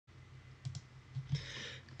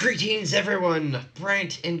Greetings everyone,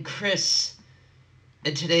 Bryant and Chris,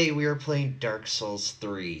 and today we are playing Dark Souls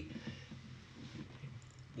 3.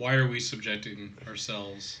 Why are we subjecting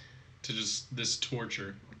ourselves to just this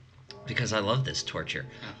torture? Because I love this torture.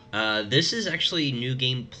 This is actually New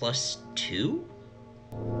Game Plus 2,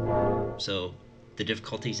 so the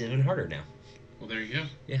difficulty's even harder now. Well, there you go.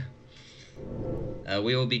 Yeah.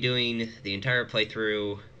 We will be doing the entire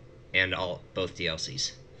playthrough and both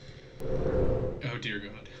DLCs. Oh dear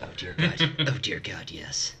God. Oh dear God. Oh dear God,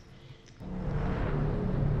 yes.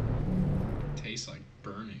 Tastes like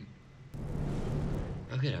burning.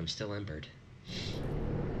 Oh good, I'm still embered.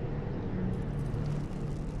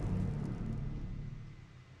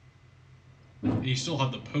 And you still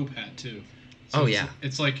have the Pope hat too. So oh it's, yeah.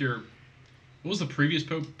 It's like your... What was the previous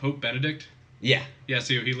Pope? Pope Benedict? Yeah. Yeah,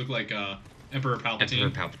 so he looked like Emperor Palpatine. Emperor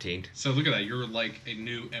Palpatine. So look at that. You're like a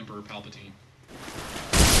new Emperor Palpatine.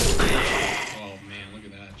 Oh man, look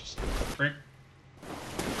at that. Just... Okay,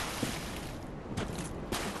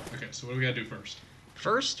 so what do we gotta do first?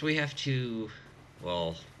 First, we have to...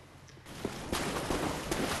 well...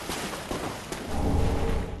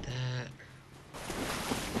 that...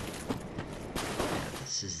 yeah,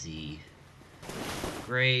 this is the...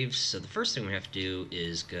 graves. So the first thing we have to do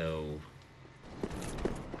is go...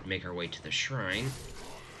 make our way to the shrine.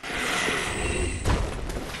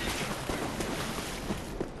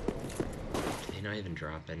 Did they not even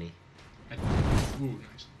drop any? Ooh,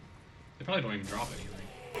 nice. They probably don't even drop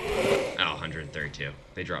anything. Oh, 132.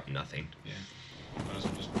 They dropped nothing. Yeah. Might as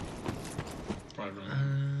well just probably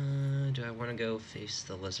run. Do I want to go face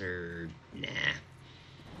the lizard? Nah.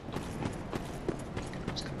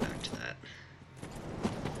 Let's come back to that.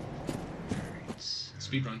 Alright, so...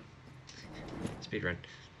 Speedrun. Speedrun.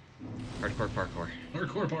 Hardcore parkour.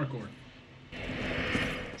 Hardcore parkour.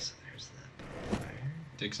 So there's that fire.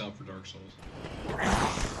 Takes out for Dark Souls.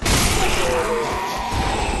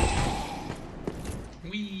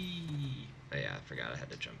 Whee! Oh yeah, I forgot I had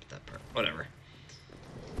to jump at that part. Whatever.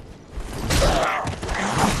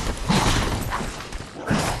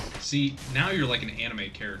 See, now you're like an anime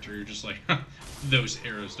character. You're just like, those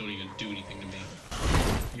arrows don't even do anything to me.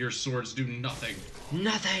 Your swords do nothing.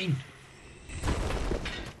 Nothing!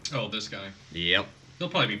 Oh, this guy. Yep. He'll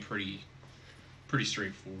probably be pretty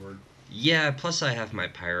straightforward. Yeah, plus I have my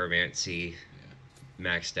pyromancy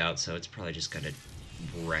maxed out, so it's probably just gonna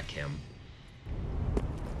wreck him.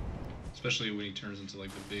 Especially when he turns into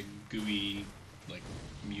like the big gooey, like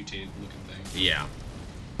mutated looking thing. Yeah.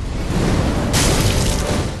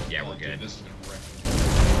 Yeah, we're good. Dude, this is gonna wreck him.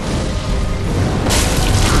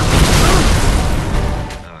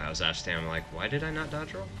 Oh, I was asking him like, why did I not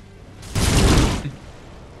dodge roll?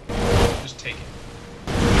 Just take it.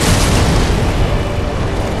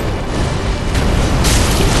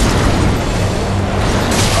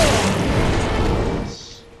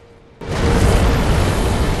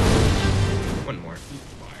 One more.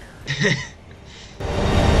 Fire.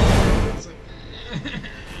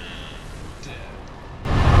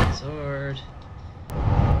 Dead. Sword.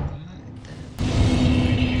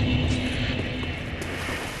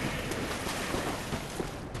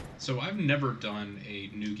 So I've never done a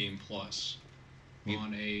New Game Plus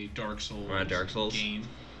on a Dark Souls game.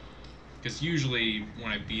 Because usually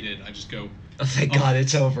when I beat it, I just go, Oh, thank God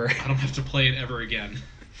it's over. I don't have to play it ever again.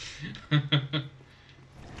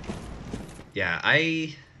 Yeah,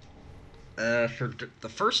 for the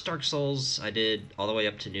first Dark Souls, I did all the way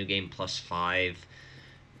up to New Game Plus 5.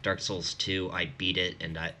 Dark Souls 2, I beat it,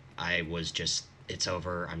 and I was just, it's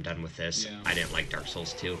over, I'm done with this. Yeah. I didn't like Dark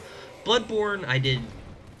Souls 2. Bloodborne, I did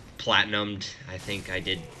platinumed. I think I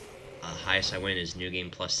did, highest I went is New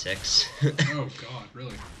Game Plus 6. Oh God,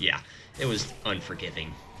 really? Yeah, it was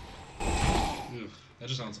unforgiving. Ugh, that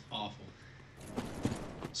just sounds awful.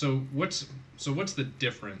 So what's the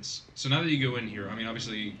difference? So now that you go in here, I mean,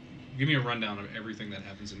 obviously, give me a rundown of everything that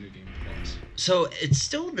happens in New Game Plus. So it's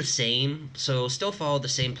still the same. So still follow the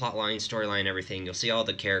same plot line, storyline, everything. You'll see all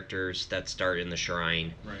the characters that start in the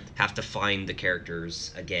shrine. Right. Have to find the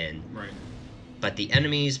characters again. Right. But the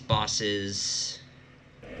enemies, bosses,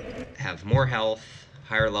 have more health,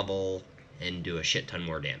 higher level, and do a shit ton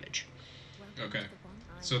more damage. Okay.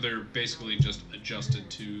 So they're basically just adjusted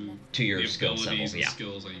to your the skill abilities levels, and yeah.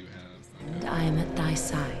 skills that you have. And Okay. I am at thy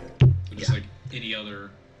side. So just Yeah. like any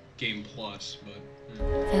other Game Plus, but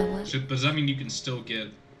Farewell. but does that mean you can still get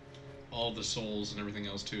all the souls and everything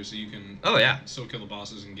else too? So you can Oh yeah. still kill the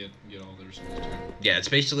bosses and get all their souls too. Yeah, it's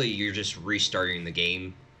basically you're just restarting the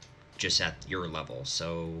game just at your level.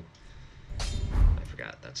 So I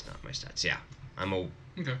forgot that's not my stats. Yeah. I'm a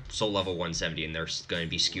Okay. soul level 170 and they're going to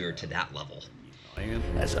be skewered to that level.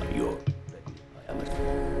 As I'm your, I am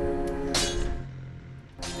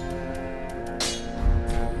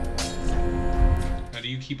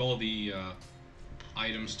keep all the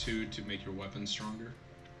items too to make your weapons stronger?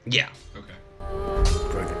 Yeah. Okay.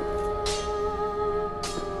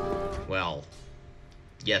 Well,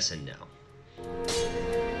 yes and no.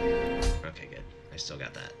 Okay, good. I still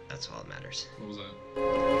got that. That's all that matters. What was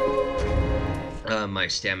that? My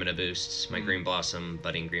stamina boosts, my green blossom,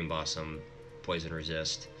 budding green blossom, poison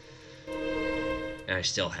resist. And I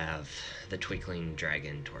still have the twinkling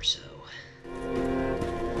dragon torso.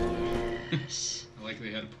 Yes. I like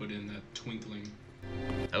they had to put in that twinkling.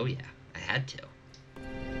 Oh yeah, I had to.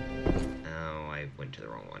 Oh, I went to the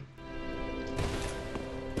wrong one.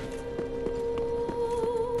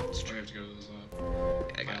 So I have to go to this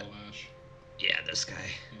I got pile of ash. Yeah, this guy.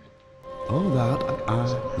 Oh, that I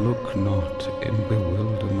look not in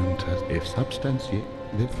bewilderment as if substance yet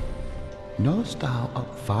live. Knowest thou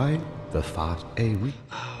up five the fast a week?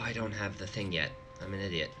 Oh, I don't have the thing yet. I'm an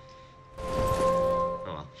idiot. Oh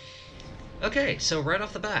well. Okay, so right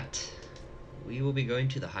off the bat, we will be going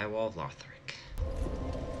to the High Wall of Lothric.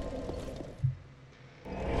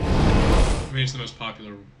 I mean, it's the most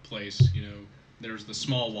popular place, you know. There's the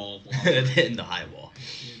small wall of Lothric. And the High Wall.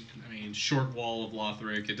 I mean, short wall of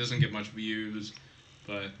Lothric. It doesn't get much views,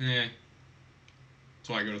 but that's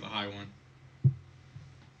why I go to the high one.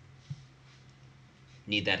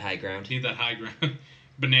 Need that high ground? Need that high ground.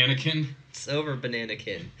 Bananakin. It's over,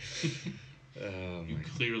 Bananakin. Oh You my.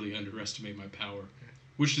 clearly underestimate my power.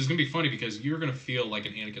 Which is going to be funny because you're going to feel like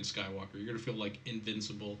an Anakin Skywalker. You're going to feel like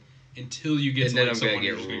invincible until you get And to then like I'm gonna someone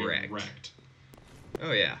get who's going to wrecked. get wrecked.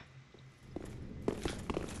 Oh yeah.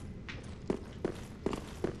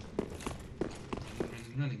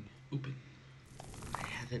 Running. Open. I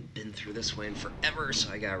haven't been through this way in forever,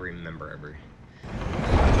 so I gotta remember every.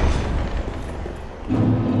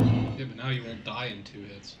 Yeah, but now you won't die in 2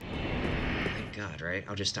 hits. Thank God, right?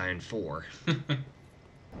 I'll just die in 4. Yeah.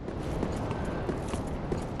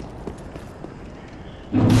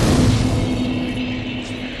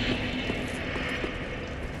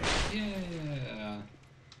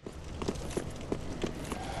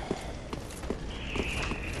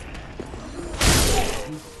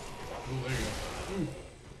 Oh, there you go. Ooh.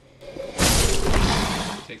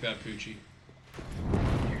 Take that, Poochie.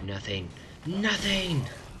 You're nothing. Nothing!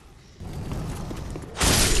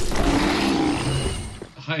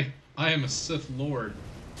 I am a Sith Lord.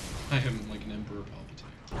 I am like an Emperor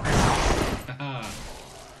Palpatine. Haha.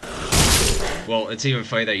 Well, it's even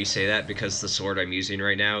funny that you say that because the sword I'm using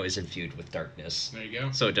right now is infused with darkness. There you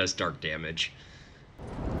go. So it does dark damage.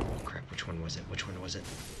 Crap, which one was it? Which one was it?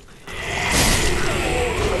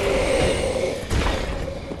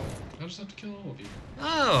 I'll just have to kill all of you.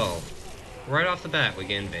 Oh! Right off the bat, we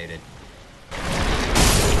get invaded.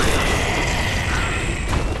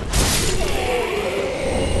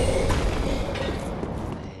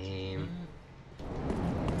 Aim.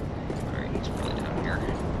 Alright, he's probably down here.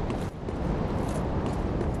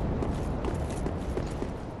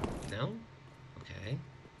 No? Okay.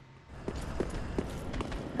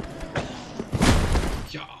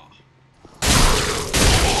 Yeah.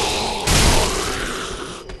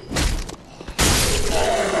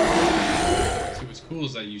 See, what's cool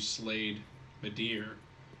is that you slayed Midir.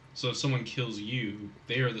 So if someone kills you,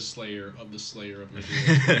 they are the slayer of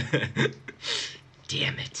Midir.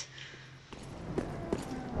 Damn it.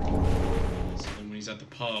 So then when he's at the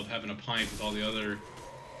pub having a pint with all the other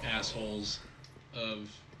assholes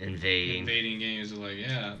of Invading. games, they're like,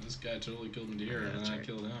 yeah, this guy totally killed Midir, and That's then I right.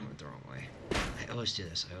 killed I him. went the wrong way. I always do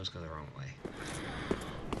this. I always go the wrong way.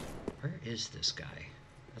 Where is this guy?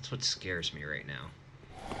 That's what scares me right now.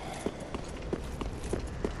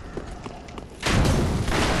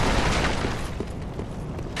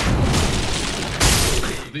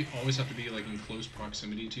 Do they always have to be like in close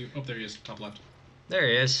proximity to you? Oh, there he is, top left. There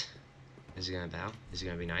he is. Is he gonna bow? Is he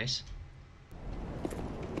gonna be nice?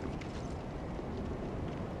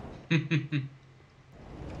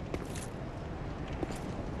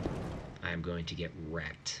 I am going to get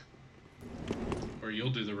wrecked. Or you'll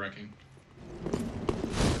do the wrecking.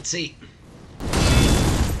 Let's see.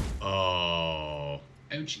 Oh.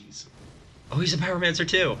 Ouchies. Oh, he's a pyromancer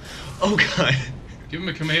too. Oh god. Give him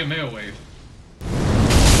a Kamehameha wave.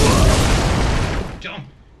 Kill him!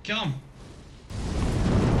 Kill him!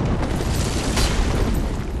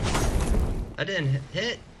 I didn't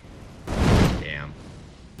hit. Damn.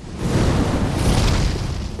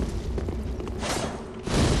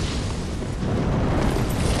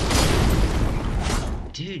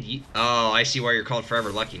 Dude, you... Oh, I see why you're called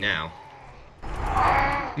Forever Lucky now.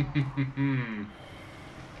 I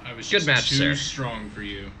was Good just match, too sir. strong for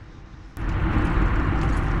you.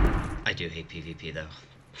 I do hate PvP, though.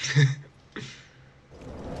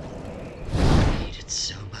 I hate it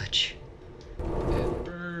so much. It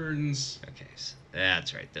burns. Okay, so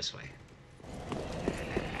that's right, this way.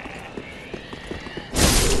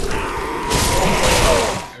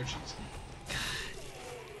 Ouchies.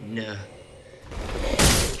 No.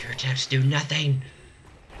 Your attacks do nothing.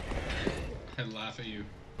 I laugh at you.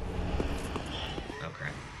 Oh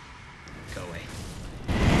crap. Go away.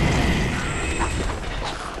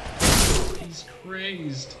 He's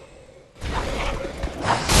crazed.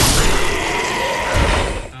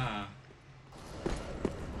 Ah.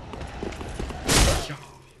 Yeah.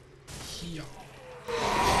 Yeah.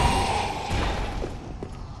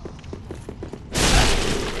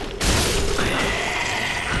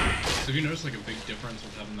 So have you noticed like a big difference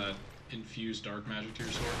with having that infused dark magic to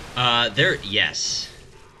your sword? Yes.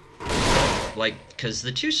 Like, because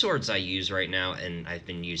the two swords I use right now, and I've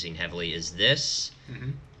been using heavily, is this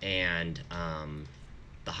Mm-hmm. and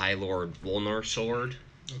the High Lord Volnor sword.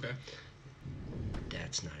 Okay.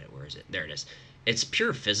 That's not it. Where is it? There it is. It's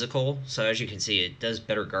pure physical, so as you can see, it does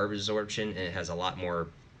better garbage absorption, and it has a lot more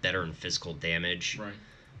better and physical damage. Right.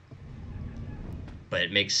 But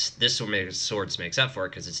it makes swords makes up for it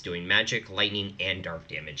because it's doing magic, lightning, and dark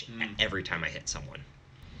damage every time I hit someone.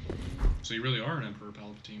 So you really are an Emperor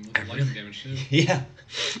Palpatine with I the lightning really- damage too. Yeah.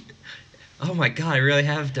 Oh my god, I really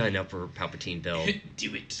have done Emperor Palpatine build.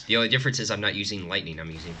 Do it. The only difference is I'm not using lightning, I'm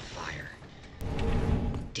using fire.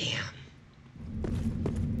 Damn.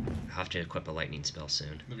 I'll have to equip a lightning spell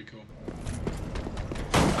soon. That'd be cool.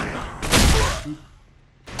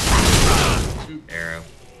 Arrow.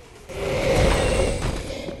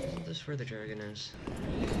 Isn't this where the dragon is?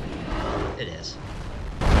 It is.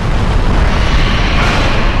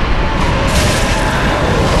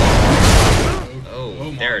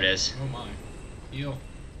 Oh, there it is. Oh my. Heal.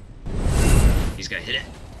 He's gonna hit it.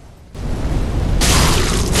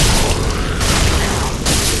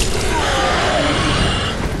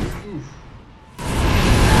 Oof.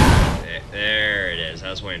 There it is. I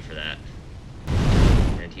was waiting for that.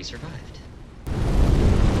 And he survived.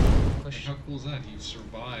 Push. How cool is that? You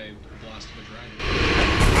survived the blast of a dragon.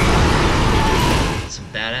 Some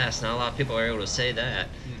badass. Not a lot of people are able to say that.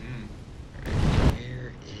 Mm-hmm.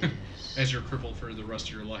 Where is... As you're crippled for the rest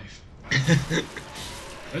of your life.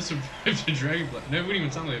 I survived the dragon blast. No, it wouldn't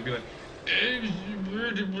even sound like it. It'd be like, "I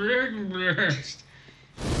survived the dragon blast."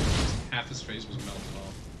 Half his face was melted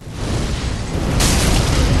off.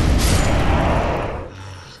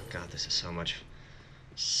 Oh, God, this is so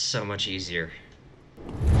much easier.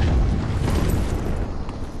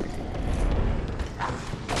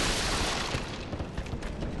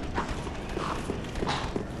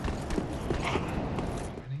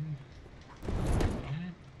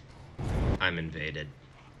 I'm invaded.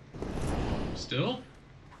 Still?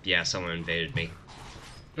 Yeah, someone invaded me.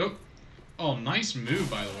 Oh. Oh, nice move,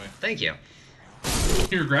 by the way. Thank you.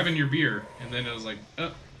 You were grabbing your beer, and then it was like,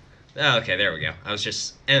 oh. Oh, okay, there we go. I was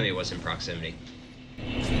just... Enemy was in proximity.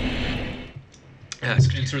 Ah,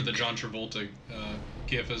 Insert the John Travolta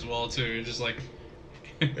gif as well, too. You're just like...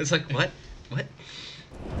 it's like, what? What?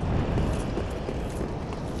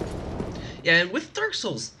 Yeah, and with Dark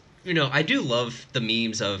Souls, you know, I do love the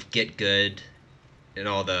memes of Get Good and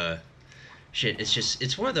all the shit. It's just,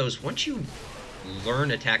 it's one of those, once you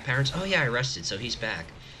learn attack patterns, oh yeah, I rested, so he's back.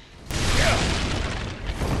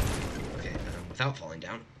 Okay, without falling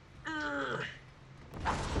down.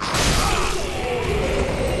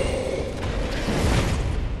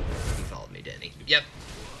 He followed me, didn't he? Yep.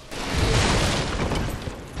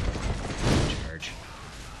 Charge.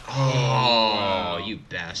 Oh, you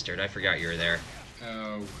bastard. I forgot you were there.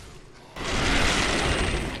 Oh.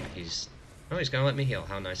 He's gonna let me heal.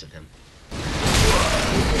 How nice of him.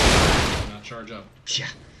 Not charge up. Yeah.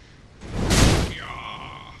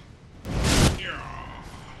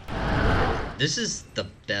 This is the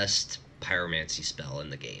best pyromancy spell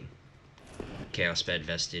in the game. Chaos Bed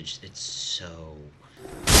Vestige. It's so...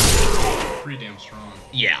 Pretty damn strong.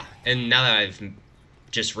 Yeah, and now that I've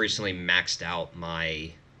just recently maxed out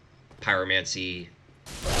my pyromancy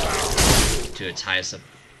to its highest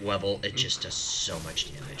level, it just does so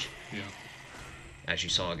much damage. Yeah. As you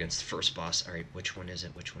saw against the first boss. Alright, which one is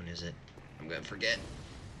it? Which one is it? I'm gonna forget.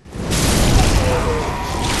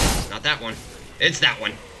 Not that one. It's that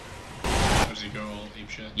one. Does he go all ape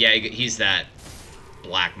shit? Yeah, he's that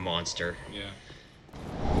black monster. Yeah.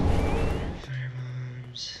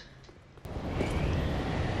 Firebombs.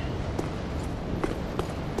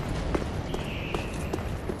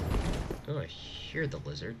 Oh, I hear the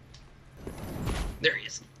lizard. There he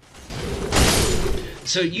is.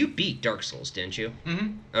 So you beat Dark Souls, didn't you?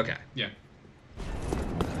 Mm-hmm. Okay. Yeah.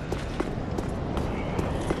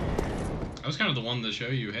 I was kind of the one to show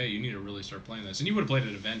you, hey, you need to really start playing this. And you would have played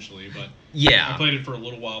it eventually, but I Yeah. played it for a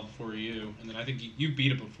little while before you, and then I think you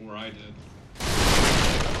beat it before I did.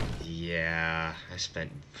 Yeah, I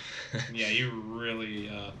spent. Yeah, you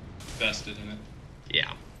really vested in it.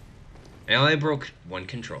 Yeah. I only broke one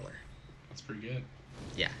controller. That's pretty good.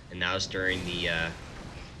 Yeah, and that was during the.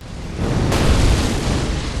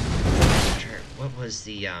 What was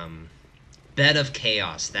the Bed of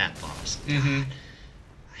Chaos? That boss. Mm-hmm.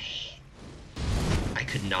 I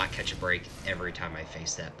could not catch a break every time I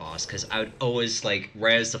faced that boss because I would always like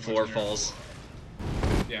right as the floor falls.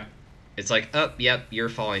 Yeah. It's like, oh, yep, you're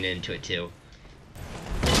falling into it too.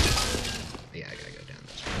 Yeah, I gotta go down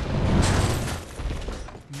this road.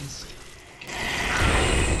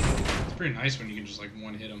 It's pretty nice when you can just like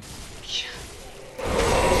one hit them.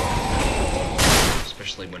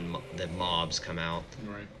 Especially when the mobs come out.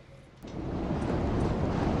 Right.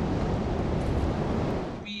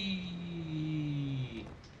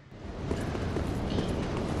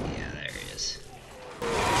 Yeah, there he is.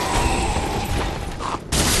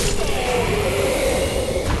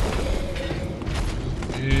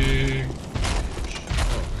 Big.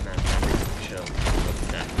 Oh, man, I should have looked at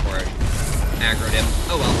that before I aggroed him.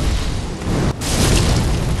 Oh well.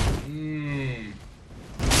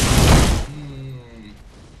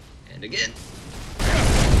 And again.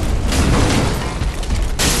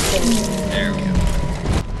 There we go.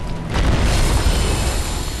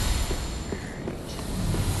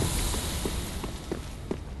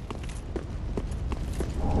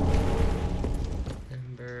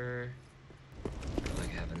 Ember. I like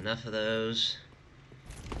have enough of those.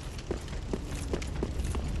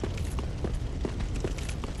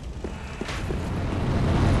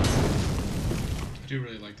 I do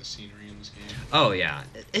really like the scenery in this game. Oh yeah,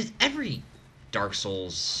 every Dark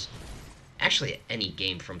Souls, actually any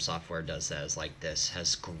game from Software does that is like this,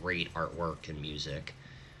 has great artwork and music.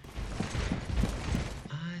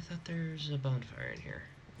 I thought there's a bonfire in here.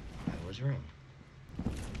 I was wrong.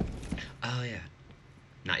 Oh yeah,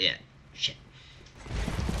 not yet. Shit.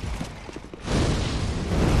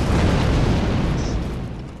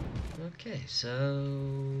 Okay, so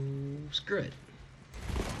screw it.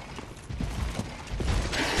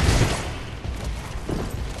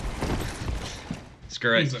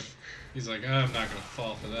 Screw it. He's like, I'm not gonna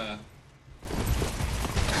fall for that.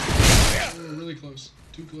 Oh, really close.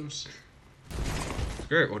 Too close.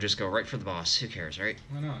 Screw it. We'll just go right for the boss. Who cares, right?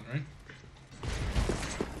 Why not, right?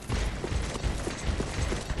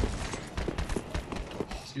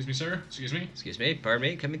 Excuse me, sir. Excuse me. Excuse me. Pardon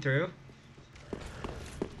me. Coming through.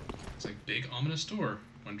 It's like big ominous door.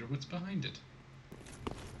 Wonder what's behind it.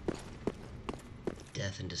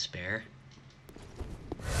 Death and despair.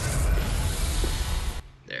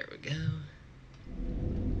 There we go.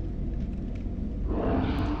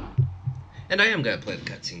 And I am gonna play the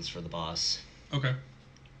cutscenes for the boss. Okay.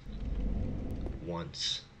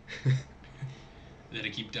 Once. Then I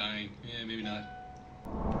keep dying. Yeah, maybe not.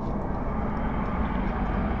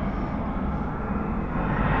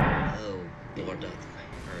 Oh, Vordat.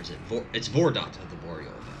 Or is it it's Vordat of the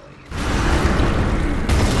Boreal Valley.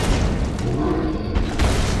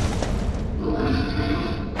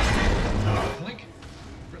 Like,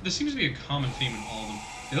 there seems to be a common theme in all of them.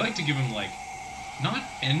 They like to give them, like, not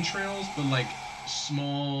entrails, but, like,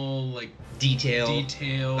 small, like, Detail.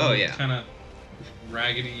 Oh, yeah. kind of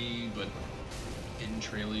raggedy, but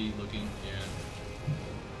entraily looking, yeah.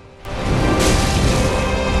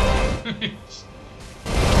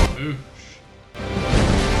 Oof.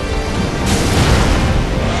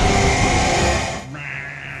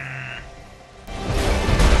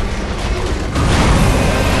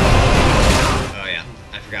 Oh yeah,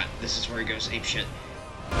 I forgot. This is where he goes ape shit.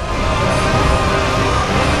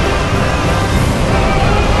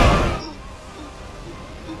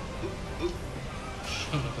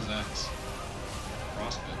 Shove up his axe.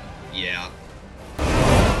 Frostbitten. Yeah.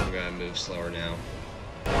 I'm gonna move slower now.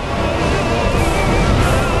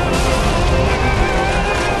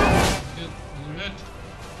 Hit, another hit.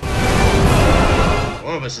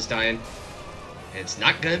 One of us is dying. It's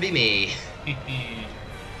not gonna be me.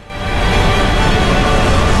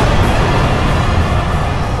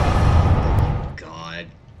 God.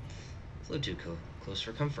 It's a little too close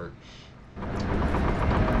for comfort.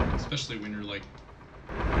 Especially when you're, like,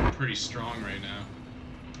 pretty strong right now.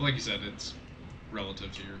 But like you said, it's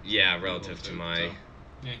relative to your... Yeah, relative to my... So,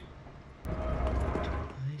 yeah.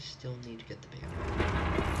 I still need to get the banner.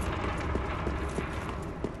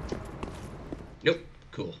 Nope.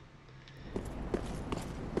 Cool.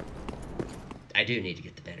 I do need to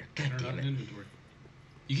get the banner. God They're damn not it. in inventory.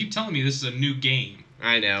 You keep telling me this is a new game.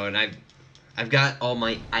 I know, and I've got all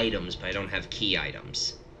my items, but I don't have key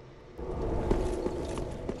items.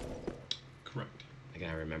 Correct. I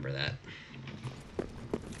gotta remember that.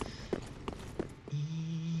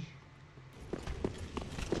 Me?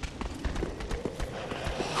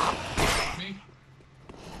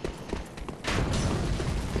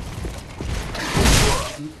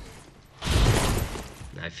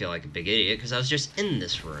 I feel like a big idiot because I was just in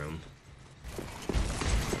this room.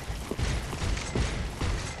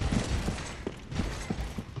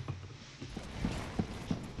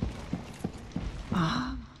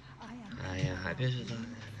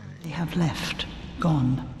 They have left,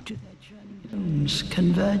 gone to their journey homes,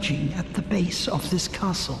 converging at the base of this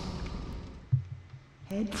castle.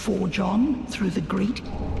 Head forge on through the great...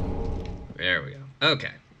 There we go.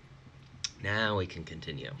 Okay. Now we can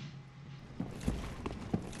continue.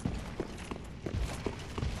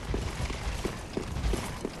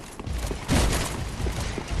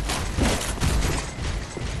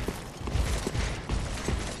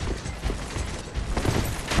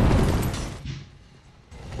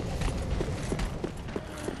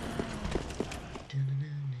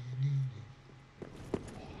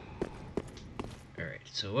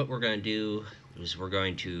 So what we're going to do is we're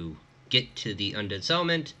going to get to the Undead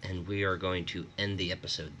Settlement, and we are going to end the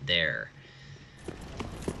episode there.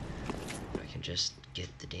 I can just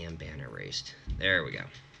get the damn banner raised. There we go.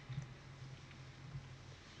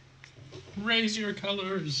 Raise your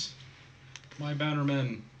colors, my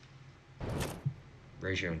bannermen.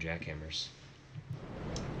 Raise your own jackhammers.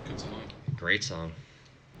 Good song. Great song.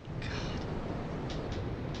 God.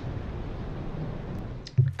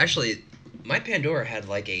 Actually, my Pandora had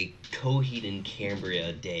like a Coheed and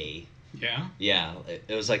Cambria day. Yeah? Yeah,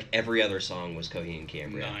 it was like every other song was Coheed and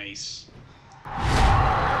Cambria. Nice.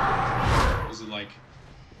 Was it like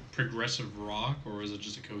progressive rock, or was it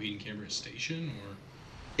just a Coheed and Cambria station, or?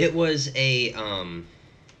 It was a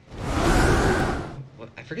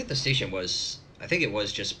I forget the station was. I think it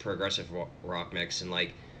was just progressive rock mix, and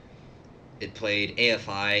like it played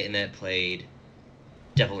AFI, and then it played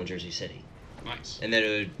Devil in Jersey City. Nice. And then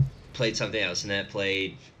it played something else, and then it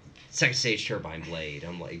played Second Stage Turbine Blade.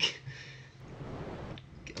 I'm like,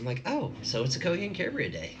 oh, so it's a Coheed and Cambria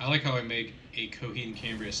day. I like how I make a Coheed and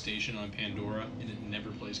Cambria station on Pandora, and it never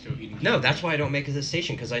plays Coheed and Cambria. No, that's why I don't make it a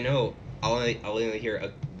station, because I know I'll only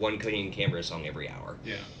hear one Coheed and Cambria song every hour.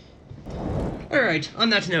 Yeah. Alright, on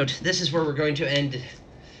that note, this is where we're going to end.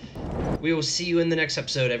 We will see you in the next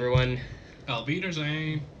episode, everyone. Auf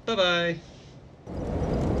Wiedersehen. Bye-bye.